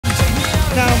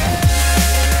now.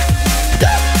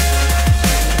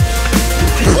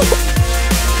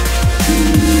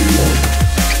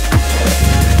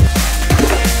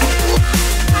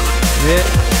 Yeah.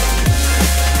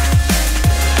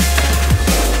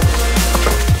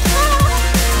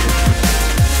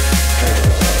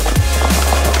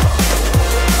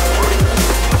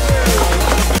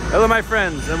 Hello my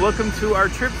friends, and welcome to our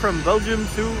trip from Belgium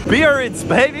to Biarritz,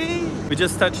 baby! We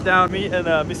just touched down, me and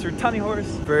Mr. Tiny Horse,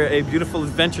 for a beautiful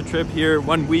adventure trip here,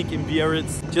 1 week in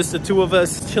Biarritz. Just the two of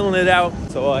us, chilling it out.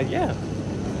 So yeah,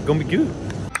 gonna be good.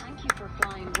 Thank you for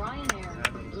flying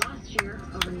Ryanair. Last year,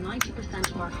 over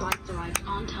 90% of our flights arrived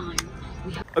on time.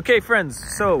 Okay friends,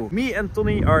 so me and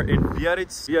Tony are in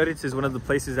Biarritz. Biarritz is one of the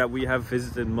places that we have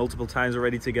visited multiple times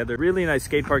already together. Really nice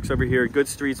skate parks over here, good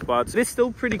street spots. It is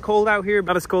still pretty cold out here,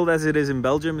 not as cold as it is in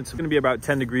Belgium. It's going to be about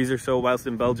 10 degrees or so, whilst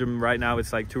in Belgium right now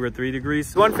it's like 2 or 3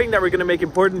 degrees. One thing that we're going to make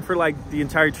important for like the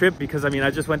entire trip, because I mean I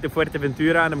just went to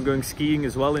Fuerteventura and I'm going skiing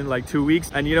as well in like 2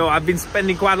 weeks. And you know, I've been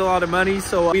spending quite a lot of money,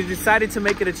 so we decided to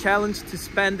make it a challenge to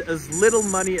spend as little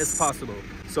money as possible.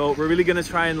 So we're really gonna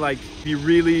try and like be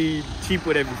really cheap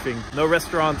with everything. No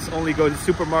restaurants, only go to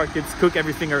supermarkets, cook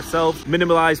everything ourselves,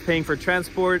 minimalize paying for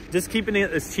transport, just keeping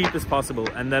it as cheap as possible.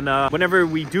 And then whenever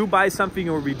we do buy something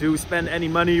or we do spend any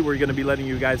money, we're gonna be letting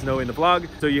you guys know in the vlog,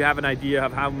 so you have an idea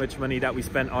of how much money that we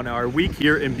spent on our week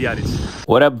here in Biarritz.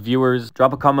 What up viewers?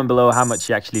 Drop a comment below how much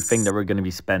you actually think that we're gonna be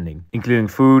spending, including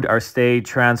food, our stay,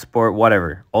 transport,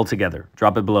 whatever, all together.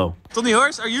 Drop it below. Tony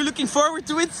Horse, are you looking forward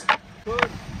to it?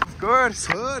 Of course.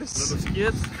 Let us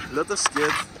skate. Let us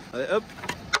skate. Allez, hop.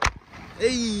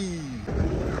 Hey.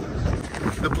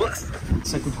 De place.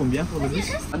 Ça coûte combien pour le bus?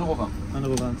 1,20 €.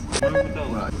 1,20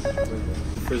 €.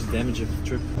 First damage of the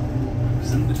trip.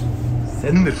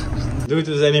 Zender. Dude,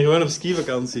 we zijn hier gewoon op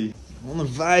skivakantie. Wat een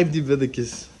vibe die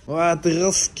billetjes. Wat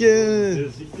terrasje.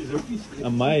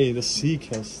 Amai, dat is ziek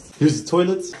gast. Here's the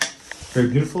toilet. Very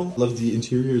beautiful. Love the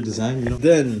interior design, you know.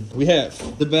 Then we have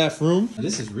the bathroom.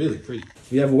 This is really pretty.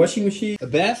 We have a washing machine, a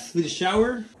bath with a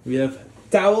shower. We have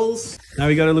towels. Now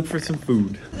we gotta look for some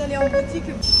food.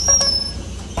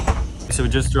 So we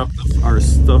just dropped off our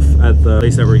stuff at the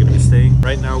place that we're gonna be staying.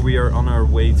 Right now we are on our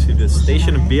way to the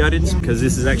station of Biarritz, because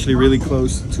this is actually really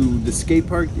close to the skate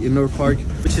park, the indoor park,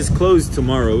 which is closed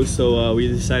tomorrow. So we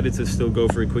decided to still go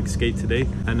for a quick skate today.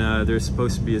 And there's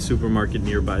supposed to be a supermarket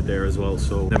nearby there as well,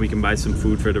 so then we can buy some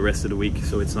food for the rest of the week,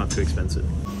 so it's not too expensive.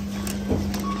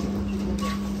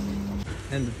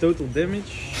 And the total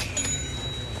damage.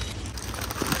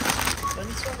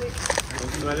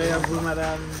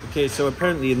 Okay, so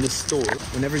apparently in this store,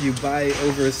 whenever you buy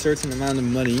over a certain amount of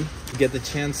money, you get the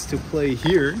chance to play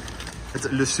here. It's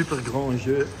le super grand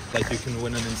jeu. Like you can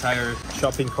win an entire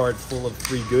shopping cart full of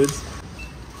free goods.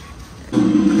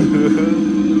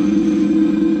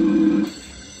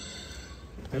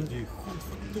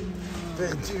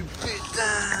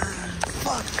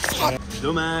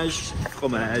 Dommage,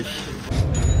 fromage.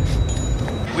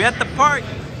 We at the park.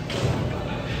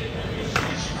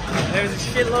 There's a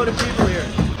shitload of people here.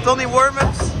 Tony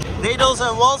warm-ups, needles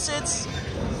and wall sits.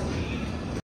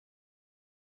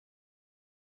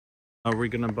 We're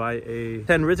gonna buy a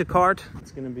 10 Ritter card.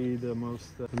 It's gonna be the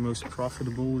most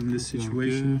profitable in this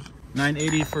situation.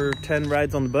 980 for 10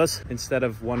 rides on the bus instead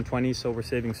of 120, so we're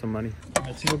saving some money.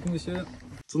 Merci beaucoup, monsieur.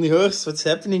 Tony Horse, what's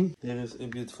happening? There is a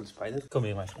beautiful spider. Come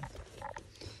here, my friend.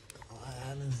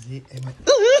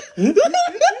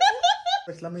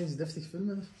 Laat me eens deftig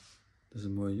filmen. Dat is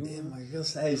een mooie jongen. Maar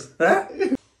gast, hij is...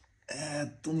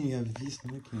 Tony, een vies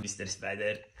Mr.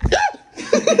 Spider.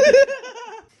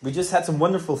 We just had some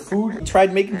wonderful food. We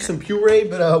tried making some puree,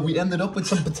 but we ended up with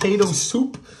some potato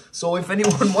soup. So if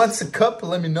anyone wants a cup,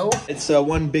 let me know. It's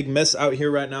one big mess out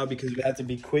here right now because we had to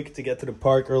be quick to get to the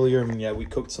park earlier. And yeah, we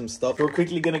cooked some stuff. We're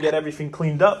quickly gonna get everything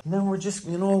cleaned up. And then we're just,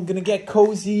 you know, gonna get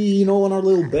cozy, you know, on our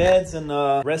little beds and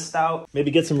rest out.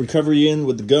 Maybe get some recovery in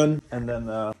with the gun. And then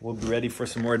we'll be ready for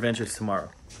some more adventures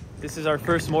tomorrow. This is our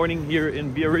first morning here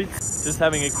in Biarritz. Just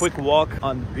having a quick walk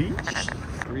on the beach.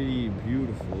 Pretty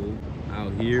beautiful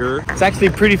out here. It's actually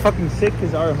pretty fucking sick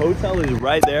because our hotel is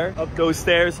right there, up those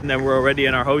stairs, and then we're already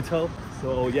in our hotel.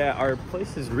 So yeah, our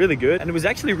place is really good, and it was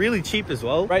actually really cheap as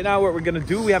well. Right now what we're gonna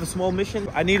do, we have a small mission.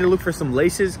 I need to look for some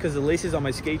laces because the laces on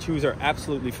my skate shoes are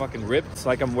absolutely fucking ripped. It's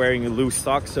like I'm wearing a loose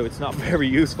sock, so it's not very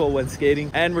useful when skating.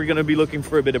 And we're gonna be looking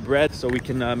for a bit of bread so we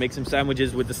can make some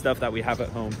sandwiches with the stuff that we have at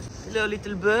home. Hello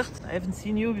little bird, I haven't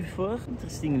seen you before.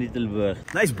 Interesting little bird.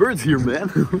 Nice birds here, man.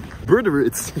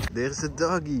 Biarritz. There's a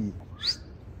doggy.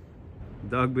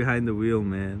 Dog behind the wheel,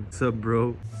 man. What's up,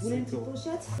 bro? Vous voulez une petite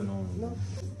pochette? Non.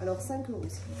 Alors 5 €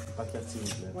 aussi. Pas 4, s'il vous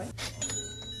plaît. Ouais.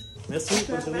 Merci,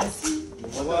 bonne journée.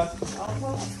 Au revoir.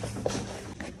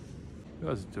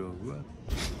 Ja, is toch goed.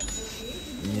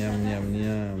 Njam, njam,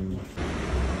 njam.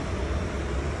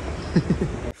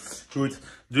 Good.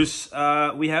 Dus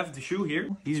we have the shoe here.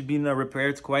 He's been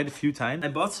repaired quite a few times. I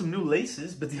bought some new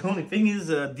laces, but the only thing is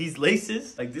these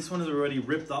laces, like this one is already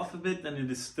ripped off a bit and it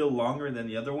is still longer than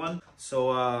the other one.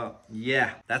 So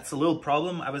yeah, that's a little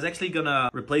problem. I was actually gonna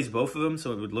replace both of them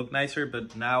so it would look nicer,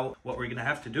 but now what we're gonna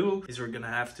have to do is we're gonna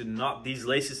have to knot these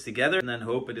laces together and then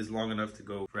hope it is long enough to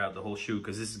go throughout the whole shoe,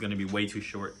 because this is gonna be way too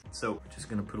short. So just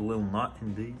gonna put a little knot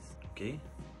in these. Okay.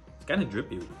 It's kind of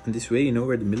drippy. And this way you know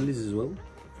where the middle is as well.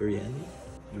 Very handy.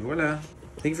 And voila.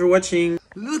 Thank you for watching.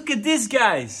 Look at this,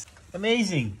 guys.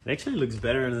 Amazing. It actually looks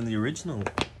better than the original.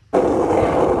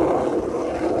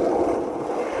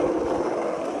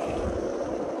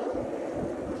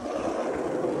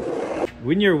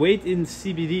 Win your weight in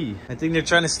CBD. I think they're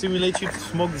trying to stimulate you to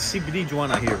smoke the CBD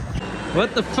joint out here.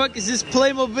 What the fuck is this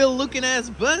Playmobil looking ass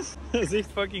bus? That's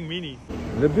echt fucking mini.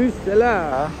 Le bus est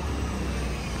là.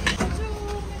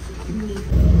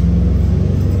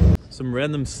 Some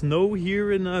random snow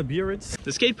here in Biarritz.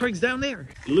 The skate park's down there.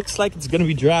 It looks like it's gonna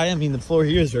be dry. I mean, the floor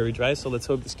here is very dry, so let's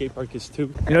hope the skate park is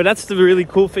too. You know, that's the really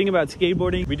cool thing about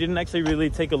skateboarding. We didn't actually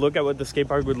really take a look at what the skate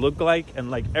park would look like,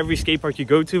 and like every skate park you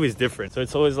go to is different. So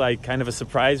it's always like kind of a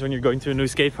surprise when you're going to a new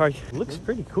skate park. It looks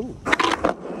pretty cool.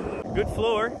 Good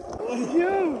floor.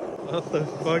 What the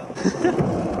fuck?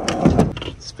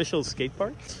 Special skate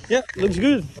park? Yeah, looks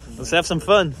good. Let's have some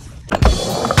fun.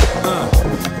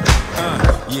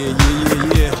 Yeah,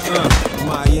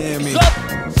 Miami,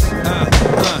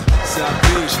 South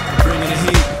Beach, bringing the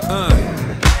heat,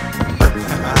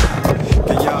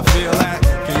 Can y'all feel that?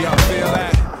 Can y'all feel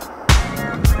that?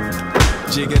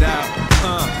 Jig it out,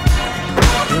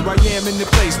 Here I am in the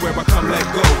place where I come let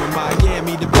go. In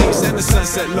Miami, the base and the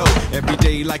sunset low. Every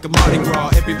day like a Mardi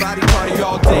Gras. Everybody party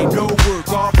all day, no work,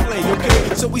 all play,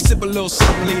 okay? So we sip a little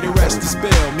something, lay the rest to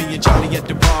spill. Me and Johnny at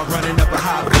the bar running up a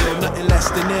high bill. Nothing less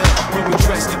than ill when we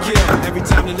dress to kill. Every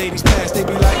time the ladies pass, they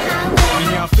be like,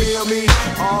 can y'all feel me?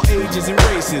 All ages and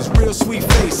races, real sweet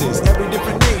faces. Every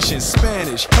different nation,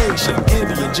 Spanish, Haitian,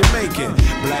 Indian, Jamaican,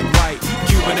 black, white,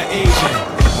 Cuban, or Asian.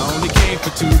 I only came for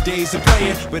 2 days of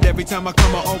playing, but every time I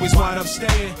come I always wind up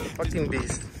staying. Fucking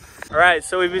beast. Alright,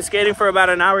 so we've been skating for about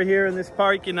an hour here in this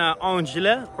park in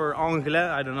Angela, or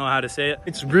Angela, I don't know how to say it.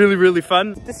 It's really, really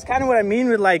fun. This is kind of what I mean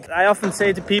with, like, I often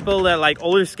say to people that like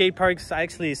older skate parks I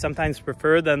actually sometimes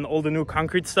prefer than all the new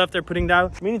concrete stuff they're putting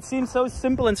down. I mean, it seems so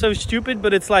simple and so stupid,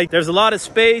 but it's like there's a lot of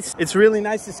space. It's really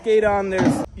nice to skate on.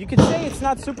 You could say it's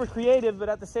not super creative, but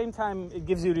at the same time it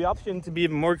gives you the option to be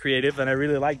even more creative, and I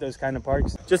really like those kind of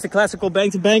parks. Just a classical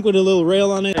bank to bank with a little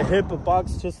rail on it, a hip, a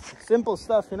box, just simple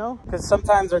stuff, you know? Because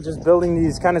sometimes they're just building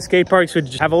these kind of skate parks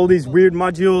which have all these weird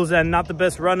modules and not the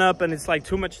best run up, and it's like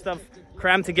too much stuff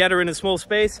crammed together in a small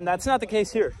space. And that's not the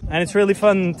case here, and it's really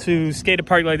fun to skate a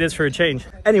park like this for a change.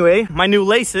 Anyway, my new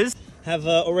laces have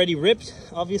already ripped,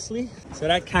 obviously, so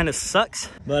that kind of sucks,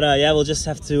 but yeah, we'll just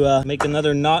have to make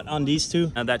another knot on these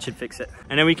two, and that should fix it,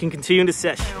 and then we can continue the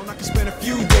session. I can spend a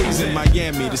few days in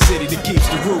Miami, the city that keeps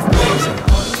the roof blazing.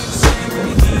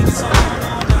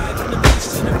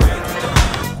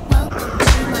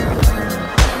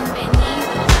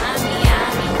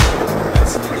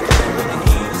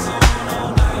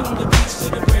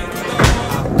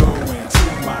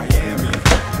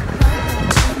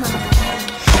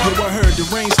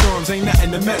 Rainstorms ain't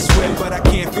nothing to mess with, but I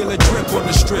can't feel a drip on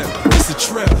the strip. It's a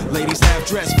trip. Ladies half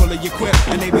dressed, full of your quip,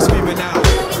 and they be screaming out.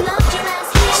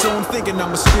 So I'm thinking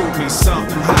I'ma scoop me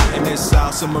something hot in this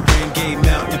South Summer rain gay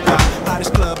mountain pop.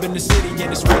 Hottest club in the city,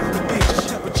 and it's right on the beach.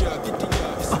 Temperature, get the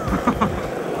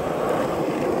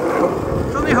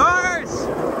Tony Horse!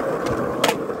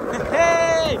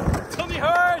 Hey! Tony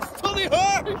Horse! Tony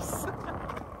Horse!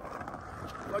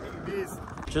 Fucking beast.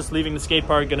 Just leaving the skate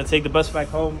park, gonna take the bus back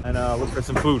home and look for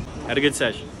some food. Had a good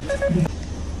session.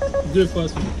 Good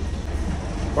bus.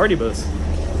 Party bus.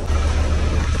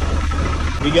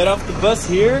 We got off the bus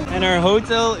here and our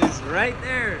hotel is right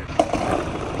there.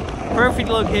 Perfect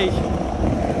location.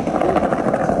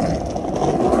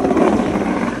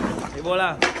 Et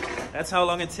voila. That's how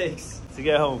long it takes to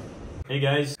get home. Hey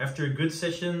guys, after a good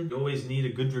session, you always need a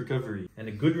good recovery. And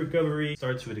a good recovery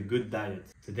starts with a good diet.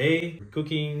 Today, we're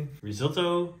cooking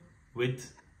risotto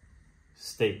with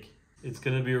steak. It's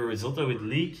gonna be a risotto with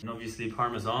leek and obviously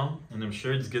parmesan. And I'm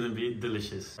sure it's gonna be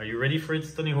delicious. Are you ready for it,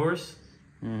 Tony Horse?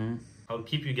 Mm-hmm. I'll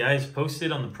keep you guys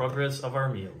posted on the progress of our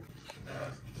meal.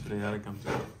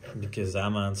 Because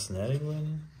I'm aan het snijden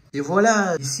worden. Et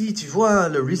voilà, ici tu vois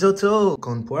le risotto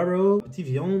con poireaux, petit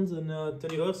viande, and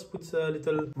Tony Ross puts a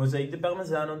little mosaic de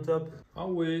parmesan on top. Ah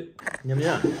oui. Yum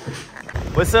yum.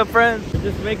 What's up, friends? We're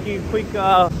just making a quick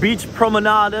beach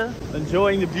promenade,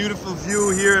 enjoying the beautiful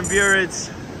view here in Biarritz.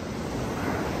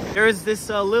 There's this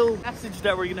little passage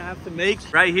that we're gonna have to make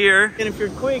right here. And if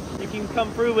you're quick, you can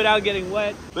come through without getting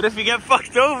wet. But if you get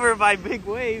fucked over by big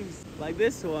waves, like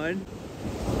this one,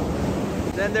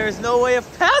 then there's no way of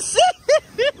passing.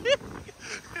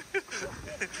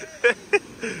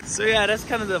 So yeah, that's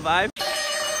kind of the vibe.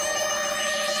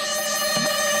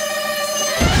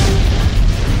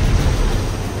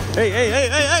 Hey, hey, hey,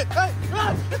 hey, hey, hey!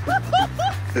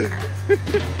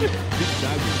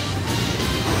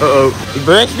 Uh-oh. Ik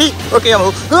beweeg niet. Oké,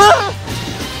 hallo. Ah!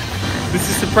 This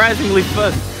is surprisingly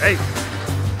fun. Hey.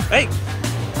 Hey.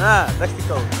 Ah, dacht ik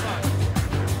al.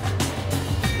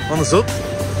 Anders op.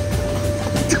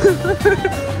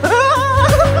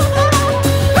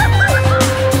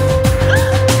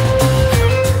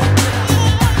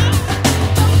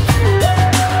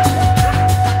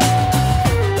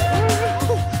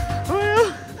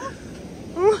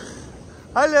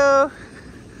 Hallo.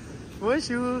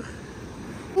 Bonjour.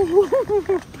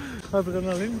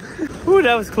 Adrenaline. Ooh,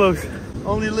 that was close.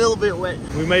 Only a little bit wet.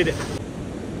 We made it.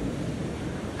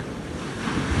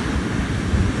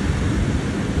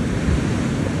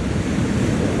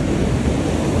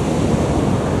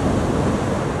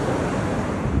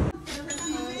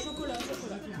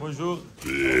 Bonjour.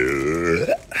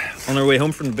 On our way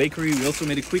home from the bakery, we also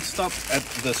made a quick stop at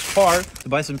the Spar to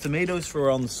buy some tomatoes for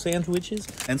on the sandwiches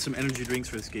and some energy drinks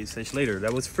for the skate stage later.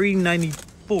 That was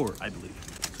 $3.94, I believe.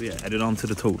 So yeah, added on to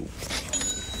the total.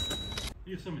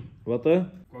 Hier, Sammy. Wat hè?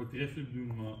 Ik wou het even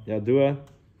doen, maar... Ja, doe hè.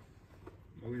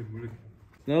 Oh, je moeilijk.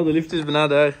 Nou, de lift is bijna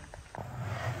daar.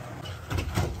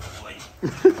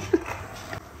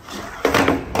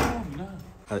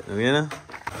 Naar binnen.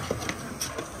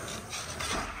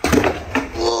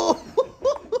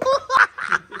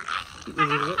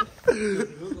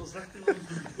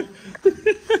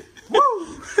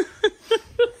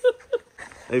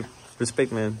 Hey,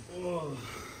 respect, man.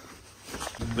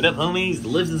 What up, homies? The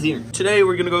lift is here. Today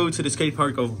we're gonna go to the skate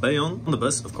park of Bayonne on the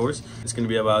bus, of course. It's gonna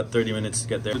be about 30 minutes to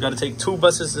get there. We gotta take 2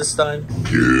 buses this time.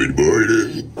 Good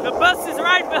morning. The bus is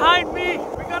right behind me.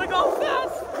 We gotta go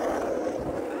fast.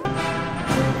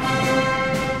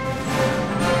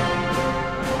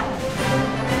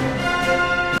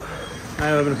 We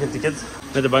hebben nog geen ticket.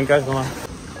 Met de bankkaart gemaakt.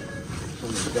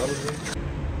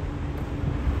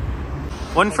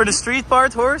 One for the street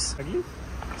part, horse.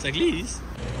 Saglis? Dat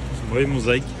is een mooie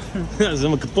mozaïek. Dat is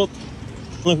helemaal kapot.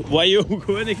 Wajo,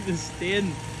 gewoon echt een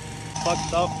steen.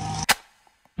 Fucked up.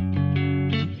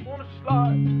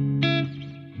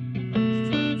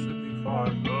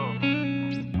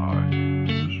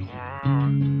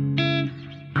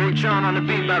 Great Sean on the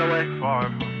beat, by the way.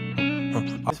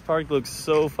 This park looks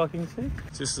so fucking sick.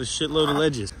 It's just a shitload of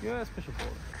ledges. Yeah, special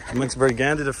board. Max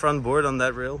Bergant did a front board on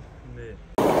that rail. Nee.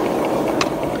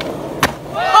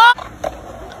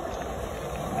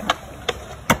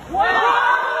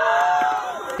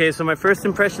 Okay, so my first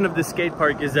impression of the skate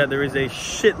park is that there is a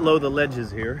shitload of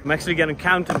ledges here. I'm actually gonna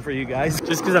count them for you guys,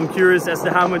 just because I'm curious as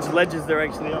to how much ledges there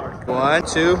actually are. 1,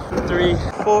 2, 3,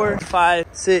 4, 5,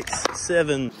 6,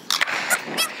 7.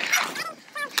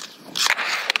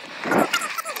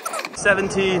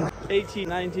 17, 18,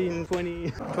 19,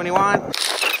 20, 21,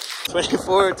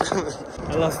 24.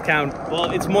 I lost count.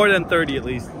 Well, it's more than 30 at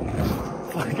least.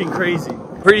 Fucking crazy.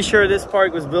 Pretty sure this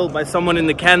park was built by someone in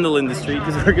the candle industry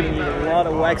because we're gonna need a lot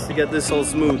of wax to get this all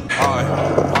smooth. I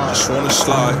just wanna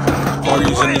slide.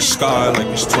 Parties in the sky like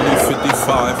it's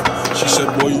 2055. She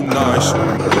said, boy, you nice.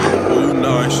 Boy, you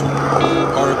nice.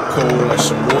 Heart cold like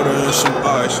some water and some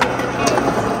ice.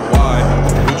 Why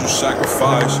would you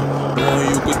sacrifice? Knowing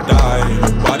you could die,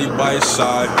 your body by your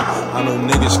side. I know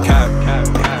niggas cap,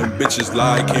 and bitches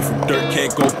lie. Came from dirt,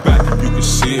 can't go back. You can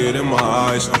see it in my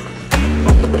eyes.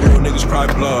 Real niggas cry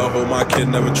blood, oh my kid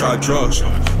never tried drugs.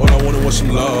 All I wanted was some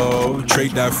love,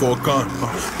 trade that for a gun.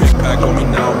 Big pack on me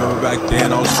now, remember back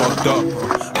then I was fucked up.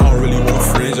 I don't really want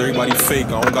friends, everybody fake,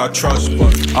 I don't got trust.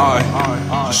 But I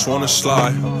just wanna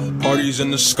slide, parties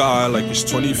in the sky like it's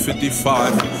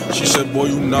 2055. She said, boy,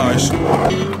 you nice,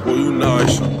 boy, you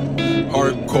nice.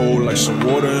 Heart cold like some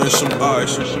water and some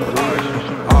ice.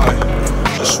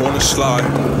 I just wanna slide,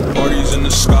 parties in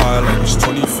the sky like it's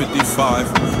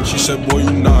 2055. She said, boy,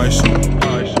 you nice,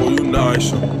 boy, you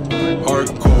nice.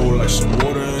 Heart cold like some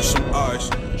water and some ice.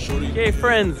 Okay,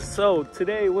 friends, so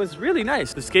today was really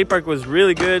nice. The skate park was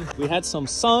really good. We had some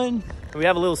sun. We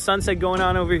have a little sunset going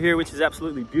on over here, which is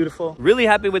absolutely beautiful. Really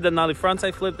happy with the nollie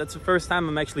frontside flip. That's the first time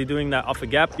I'm actually doing that off a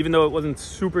gap, even though it wasn't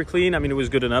super clean. I mean, it was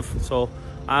good enough, so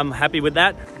I'm happy with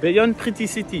that. Beyond pretty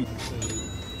city.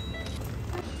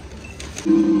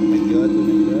 Oh my god, oh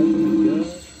my god, oh my god.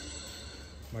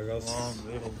 Maar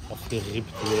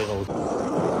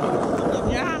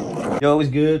Yo, it was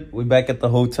good. We're back at the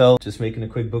hotel. Just making a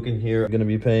quick booking here. I'm gonna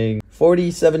be paying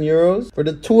 47 euros for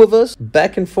the two of us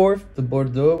back and forth to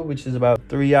Bordeaux, which is about a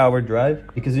 3-hour drive.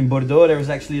 Because in Bordeaux, there is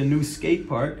actually a new skate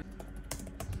park.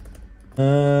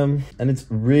 And it's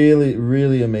really,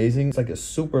 really amazing. It's like a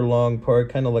super long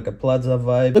park, kind of like a plaza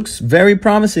vibe. Looks very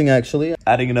promising, actually.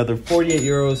 Adding another 48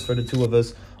 euros for the two of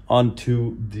us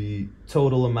onto the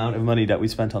total amount of money that we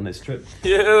spent on this trip.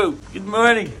 Yo, good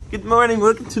morning. Good morning.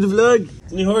 Welcome to the vlog.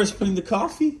 Tony Horace putting the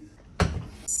coffee.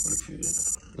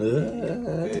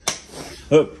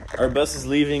 Oh, our bus is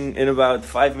leaving in about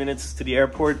 5 minutes to the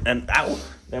airport, and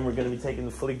then we're going to be taking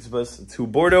the Flixbus to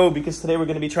Bordeaux, because today we're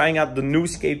going to be trying out the new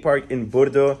skate park in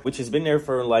Bordeaux, which has been there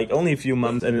for like only a few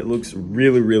months, and it looks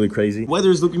really, really crazy.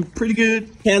 Weather's looking pretty good.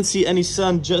 Can't see any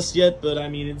sun just yet, but I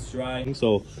mean, it's dry.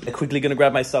 So I'm quickly going to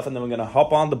grab my stuff, and then we're going to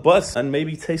hop on the bus and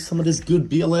maybe taste some of this good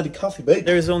Biarritz coffee, babe.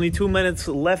 There's only 2 minutes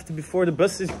left before the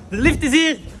lift is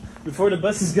here! Before the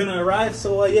bus is going to arrive,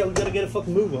 so yeah, we got to get a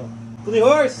fucking move on. Pull the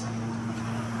horse!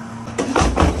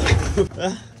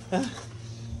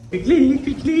 Quickly,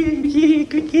 quickly, quickly,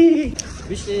 quickly.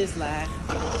 Wisje is laag.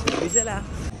 Wisje laag.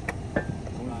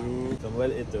 Bonjour. Kan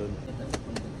wel eten.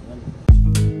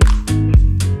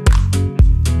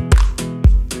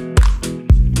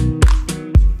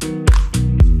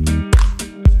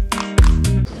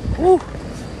 Woo.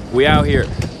 We out here.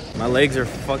 My legs are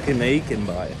fucking aching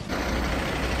by it.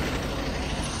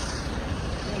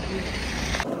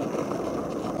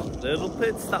 Little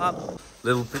pit stop.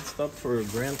 Little pit stop for a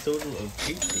grand total of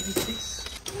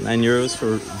 8.86. 9 euros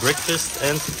for breakfast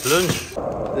and lunch.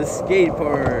 The skate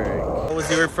park. I was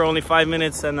here for only 5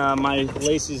 minutes, and my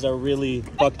laces are really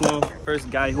fucked now. First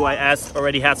guy who I asked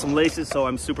already had some laces, so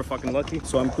I'm super fucking lucky.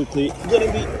 So I'm quickly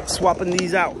gonna be swapping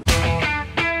these out.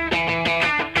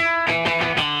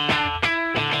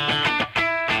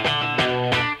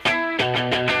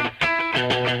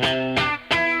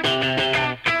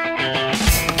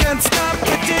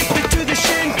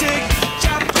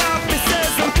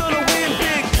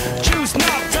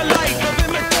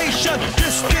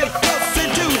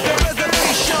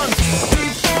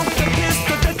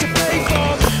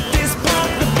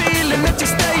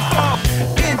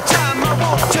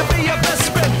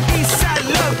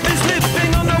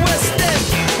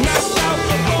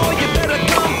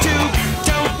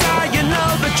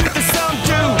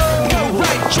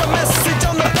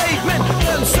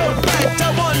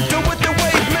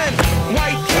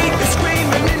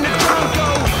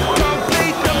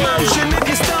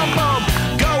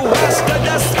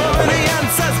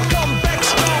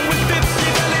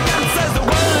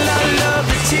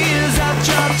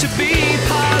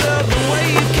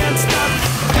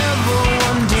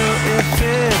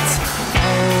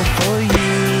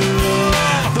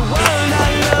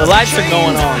 The lights are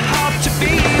going on.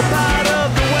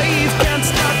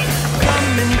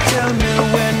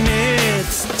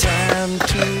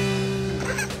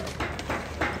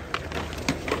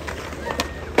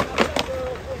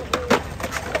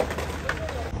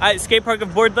 Alright, skate park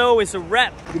of Bordeaux is a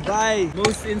wrap. Goodbye.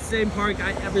 Most insane park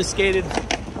I ever skated.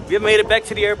 We have made it back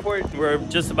to the airport. We're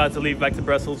just about to leave back to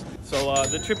Brussels. So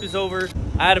the trip is over.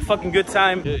 I had a fucking good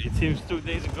time. It seems 2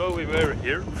 days ago we were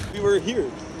here. We were here.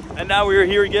 And now we're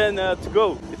here again to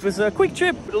go. It was a quick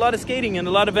trip with a lot of skating and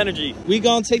a lot of energy. We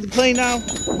gonna take the plane now,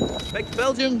 back to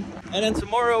Belgium. And then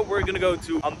tomorrow we're gonna go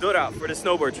to Andorra for the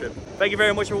snowboard trip. Thank you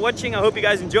very much for watching. I hope you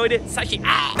guys enjoyed it. Sashi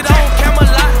out!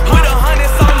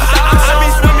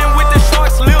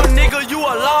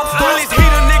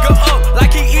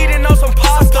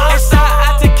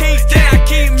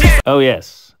 Oh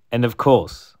yes, and of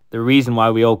course, the reason why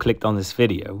we all clicked on this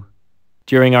video.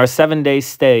 During our 7-day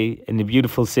stay in the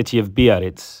beautiful city of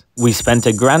Biarritz, we spent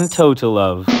a grand total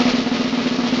of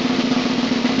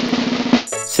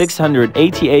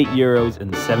 688 euros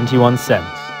and 71 cents,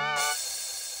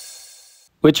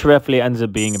 which roughly ends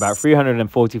up being about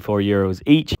 344 euros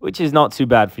each, which is not too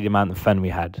bad for the amount of fun we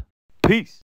had. Peace!